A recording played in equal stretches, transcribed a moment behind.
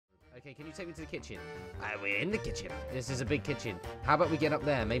Okay, can you take me to the kitchen? We're in the kitchen. This is a big kitchen. How about we get up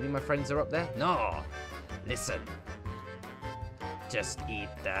there? Maybe my friends are up there? No. Listen. Just eat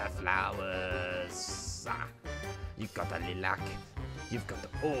the flowers. You've got a lilac. You've got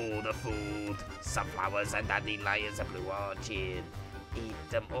all the food. Sunflowers and dandelions and blue orchid. Eat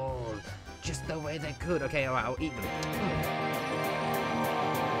them all. Just the way they could. Okay, alright, I'll eat them.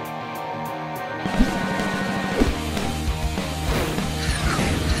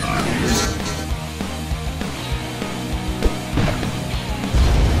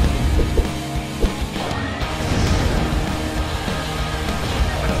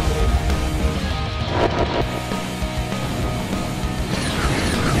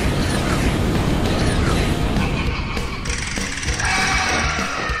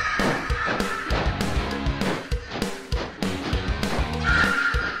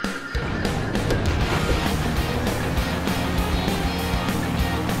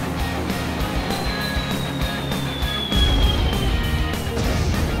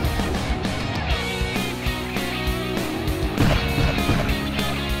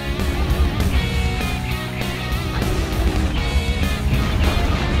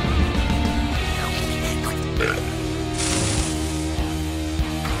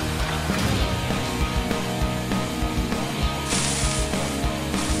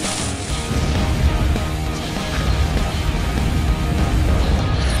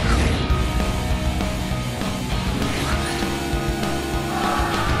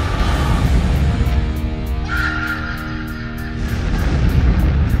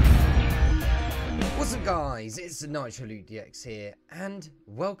 Guys, it's NitroLukeDX here, and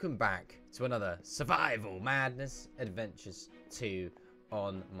welcome back to another Survival Madness Adventures 2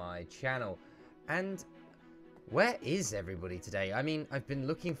 on my channel. And where is everybody today? I mean, I've been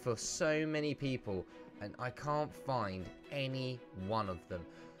looking for so many people, and I can't find any one of them.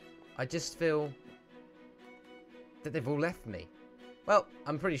 I just feel that they've all left me. Well,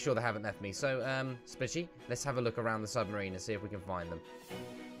 I'm pretty sure they haven't left me, so, Splishy, let's have a look around the submarine and see if we can find them.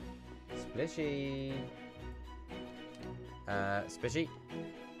 Splishy. Splishy.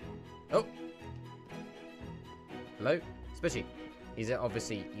 Oh. Hello? Splishy. He's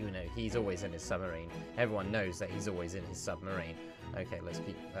obviously, you know, he's always in his submarine. Everyone knows that he's always in his submarine. Okay, let's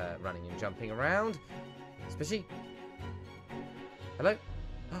keep running and jumping around. Splishy. Hello?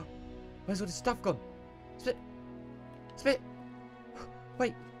 Oh, where's all this stuff gone? Split. Split.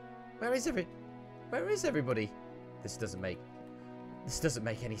 Wait. Where is everybody? This doesn't make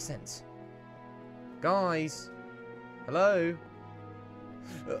any sense. Guys. Hello?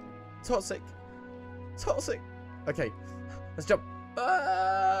 Toxic. Toxic. Okay. Let's jump.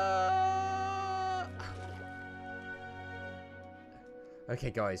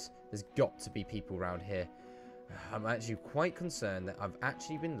 Okay, guys. There's got to be people around here. I'm actually quite concerned that I've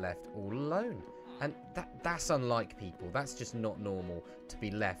actually been left all alone. And that's unlike people. That's just not normal to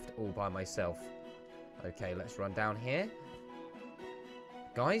be left all by myself. Okay, let's run down here.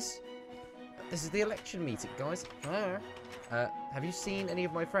 Guys? This is the election meeting, guys. Have you seen any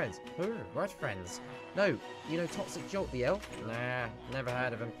of my friends? What friends? No, you know Toxic Jolt the elf? Nah, never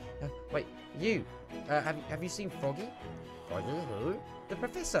heard of him. Wait, you? Have you seen Froggy? Froggy who? The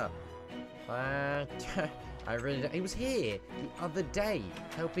professor. I really don't. He was here the other day,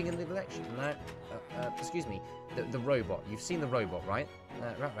 helping in the election. No, excuse me, the robot. You've seen the robot, right?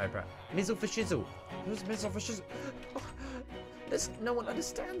 Right. Mizzle for Shizzle. Who's Mizzle for Shizzle? Oh, no one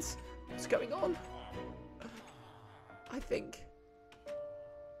understands. What's going on? I think...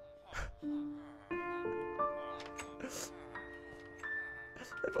 I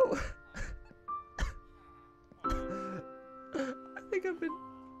think I've been...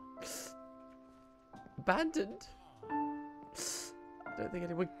 abandoned. I don't think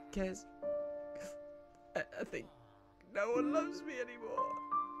anyone cares. I think no one loves me anymore.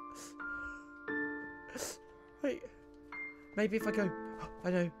 Wait. Maybe if I go... I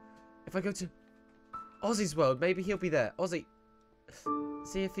know. If I go to Ozzy's world, maybe he'll be there. Ozzy.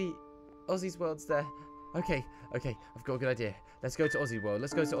 See if Ozzy's world's there. Okay. I've got a good idea. Let's go to Ozzy world.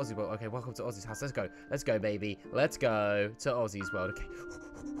 Okay, welcome to Ozzy's house. Let's go, baby. Let's go to Ozzy's world. Okay.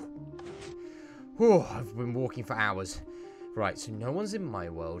 Whew, I've been walking for hours. Right, so no one's in my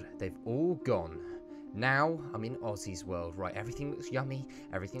world. They've all gone. Now I'm in Ozzy's world. Right, everything looks yummy.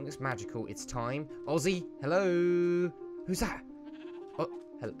 Everything looks magical. It's time. Ozzy, hello. Who's that? Oh,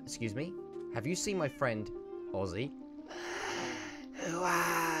 hello, excuse me. Have you seen my friend Ozzy? Who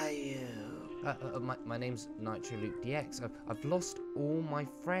are you? My name's NitroLukeDX. I've lost all my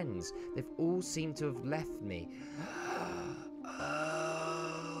friends. They've all seemed to have left me.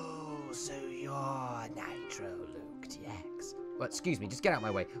 Oh, so you're NitroLukeDX. excuse me, just get out of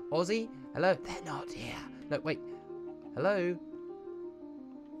my way. Ozzy? Hello? They're not here. No, wait. Hello?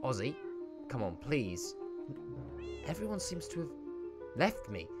 Ozzy? Come on, please. Everyone seems to have left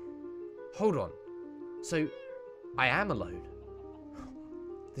me. Hold on. So, I am alone.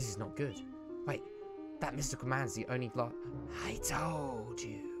 This is not good. Wait, that mystical man's the only I told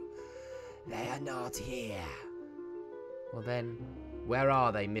you. They are not here. Well then, where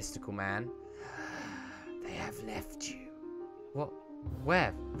are they, mystical man? They have left you. What?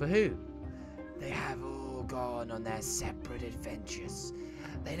 Where? For who? They have all gone on their separate adventures.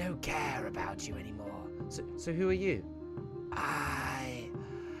 They don't care about you anymore. So who are you? I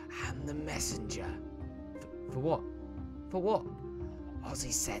am the messenger. For what? For what?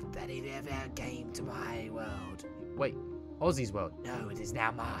 Ozzy said that he never came to my world. Wait, Ozzy's world? No, it is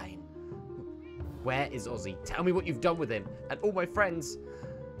now mine. Where is Ozzy? Tell me what you've done with him and all my friends.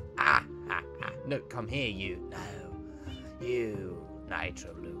 No, come here, you. No, you,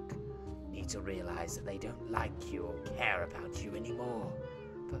 NitroLuke, need to realize that they don't like you or care about you anymore.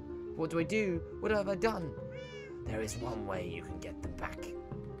 But what do I do? What have I done? There is one way you can get them back.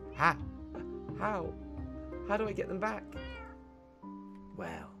 How? How do I get them back?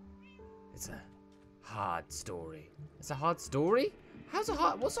 Well, it's a hard story. It's a hard story?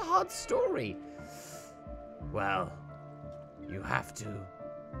 What's a hard story? Well, you have to...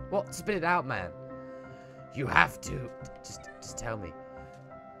 What? Spit it out, man. You have to... Just tell me.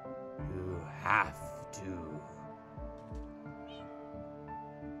 You have to...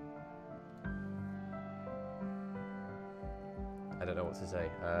 I don't know what to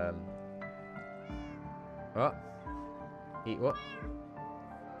say. What? Eat what?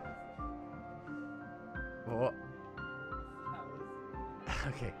 What?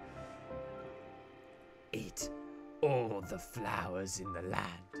 Okay. Eat all the flowers in the land.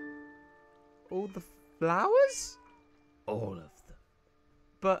 All the flowers? All of them.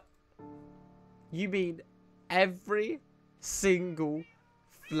 But you mean every single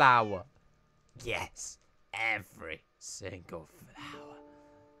flower? Yes, every single flower.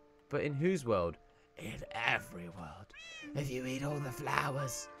 But in whose world? In every world. If you eat all the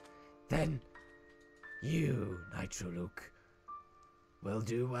flowers, then you, NitroLuke, will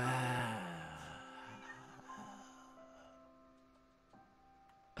do well.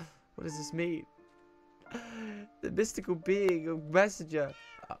 What does this mean? The mystical being, a messenger.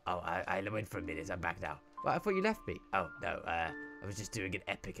 I went for a minute. I'm back now. Well, I thought you left me. Oh, no. I was just doing an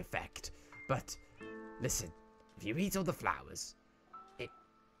epic effect. But, listen. If you eat all the flowers, it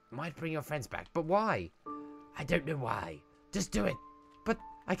might bring your friends back. But why? I don't know why. Just do it. But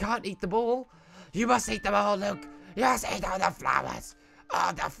I can't eat them all. You must eat them all, Luke. You must eat all the flowers.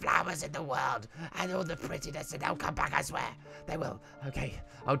 All the flowers in the world. And all the prettiness. And they'll come back, I swear. They will. Okay,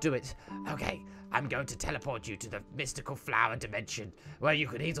 I'll do it. Okay, I'm going to teleport you to the mystical flower dimension, where you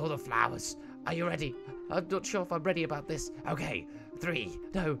can eat all the flowers. Are you ready? I'm not sure if I'm ready about this. Okay, 3,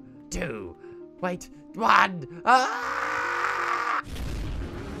 no, 2, wait, 1. Ah!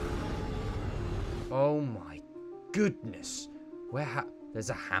 Oh my goodness. There's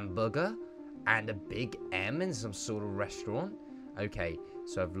a hamburger and a big M in some sort of restaurant. Okay,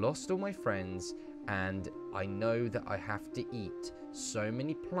 so I've lost all my friends, and I know that I have to eat so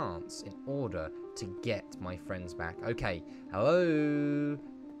many plants in order to get my friends back. Okay, hello?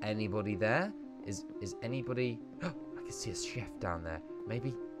 Anybody there? Is anybody... Oh, I can see a chef down there.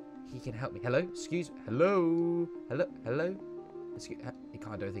 Maybe he can help me. Hello? Excuse... Hello? Hello? Excuse...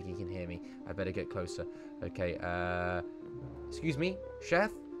 I don't think he can hear me. I better get closer. Okay, excuse me?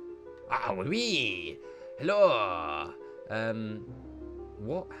 Chef? Ah, oui! Hello!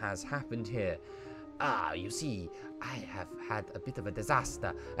 What has happened here? Ah, you see, I have had a bit of a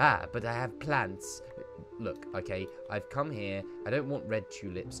disaster. But I have plants. Look, okay, I've come here. I don't want red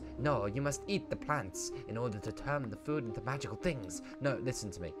tulips. No, you must eat the plants in order to turn the food into magical things. No,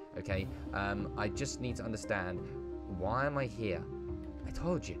 listen to me, okay? I just need to understand, why am I here? I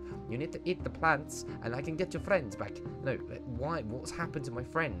told you, you need to eat the plants and I can get your friends back. No, why? What's happened to my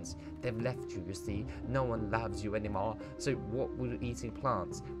friends? They've left you, you see. No one loves you anymore. So what will eating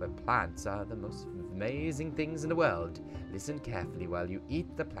plants? Well, plants are the most amazing things in the world. Listen carefully while you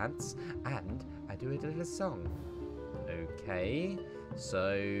eat the plants, and I do a little song. Okay,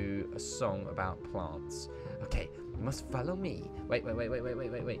 so a song about plants. Okay, you must follow me. Wait.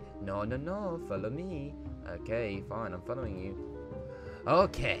 No, follow me. Okay, fine, I'm following you.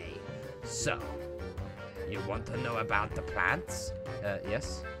 Okay, so, you want to know about the plants?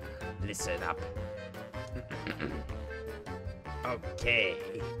 Yes. Listen up.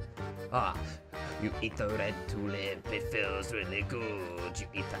 You eat the red tulip, it feels really good. You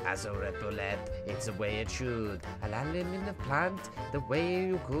eat the azorepolette, it's the way it should. An aluminium plant, the way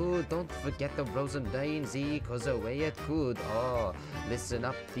you could. Don't forget the rose and daisy, cause the way it could. Oh, listen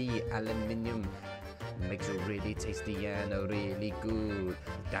up, the aluminium makes it really tasty and really good.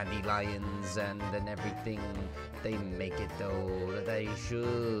 Dandelions and everything, they make it though, they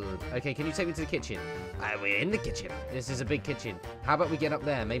should. Okay, can you take me to the kitchen? We're in the kitchen. This is a big kitchen. How about we get up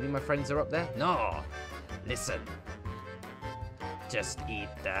there? Maybe my friends are up there? No! Listen. Just eat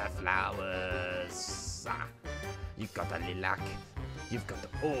the flowers. You've got the lilac. You've got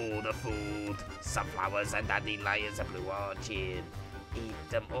all the food. Sunflowers and dandelions and blue orchid. Eat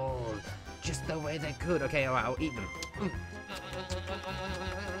them all. Just the way they could. Okay, alright, I'll eat them.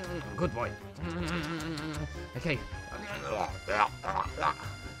 Good boy. Okay.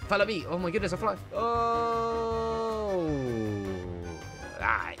 Follow me. Oh my goodness, I fly. Oh.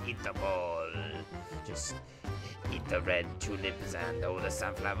 Eat them all. Just eat the red tulips and all the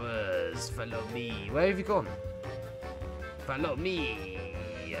sunflowers. Follow me. Where have you gone? Follow me.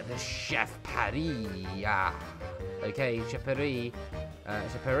 The Chef Paris. Okay, Chef Paris.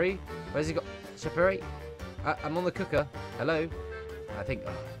 Chef Paris? Where's he got? Chef Paris? I'm on the cooker. Hello? I think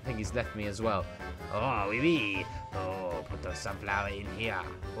he's left me as well. Oh, oui. Oh, put the sunflower in here.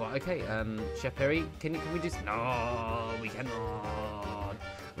 Well, okay, Chef Paris, can we just... No, we cannot.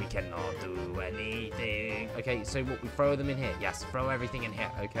 We cannot do anything. Okay, so what, we throw them in here? Yes, throw everything in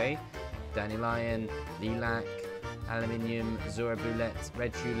here, okay? Dandelion, lilac, aluminium, zora boulette,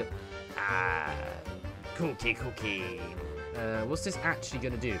 red tulip. Cookie. What's this actually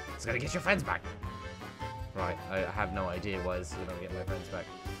going to do? It's going to get your friends back. Right, I have no idea why this is going to get my friends back.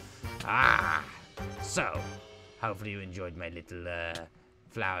 So, hopefully you enjoyed my little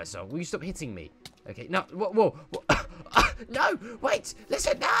flower song. Will you stop hitting me? Okay, no, whoa. No, wait,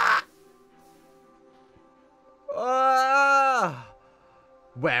 listen,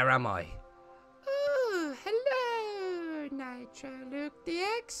 where am I? Oh, hello,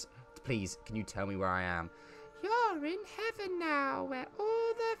 NitroLukeDX. Please, can you tell me where I am? You're in heaven now, where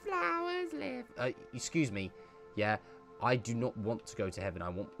all the flowers live. Excuse me. Yeah, I do not want to go to heaven. I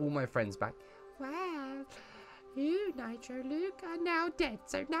want all my friends back. Well, you, NitroLuke, are now dead,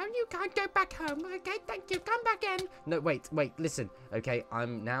 so now you can't go back home. Okay, thank you. Come back in. No, wait, listen. Okay,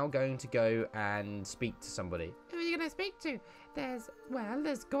 I'm now going to go and speak to somebody. Who are you going to speak to? There's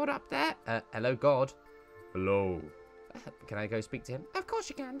God up there. Hello, God. Hello. Can I go speak to him? Of course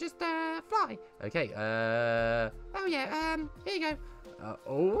you can. Just, fly. Okay, oh, yeah, here you go.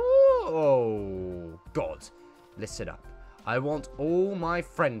 God, listen up. I want all my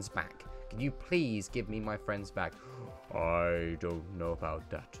friends back. Can you please give me my friends back? I don't know about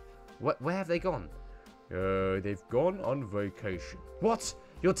that. Where have they gone? They've gone on vacation. What?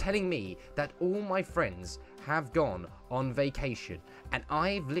 You're telling me that all my friends have gone on vacation, and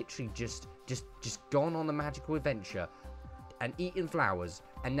I've literally just gone on a magical adventure and eaten flowers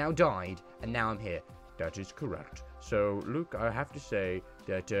and now died, and now I'm here. That is correct. So, Luke, I have to say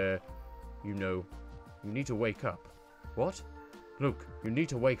that, you know, you need to wake up. What? Luke, you need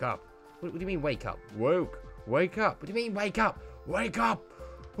to wake up. What do you mean wake up? Wake up. What do you mean wake up? Wake up.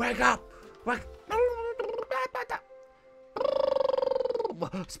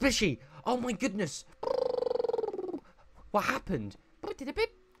 Spishy. Oh my goodness. What happened?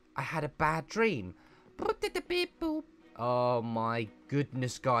 I had a bad dream. Oh my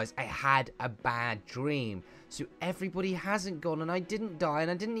goodness, guys. I had a bad dream. So everybody hasn't gone, and I didn't die, and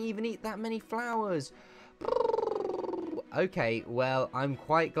I didn't even eat that many flowers. Okay, well, I'm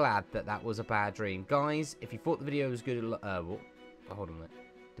quite glad that was a bad dream. Guys, if you thought the video was good... hold on a minute.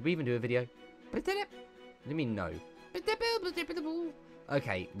 Did we even do a video? What do you mean no?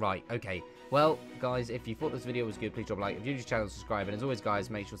 Okay, right, okay. Well, guys, if you thought this video was good, please drop a like. If you're new to the channel, subscribe. And as always, guys,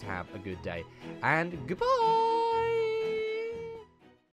 make sure to have a good day. And goodbye!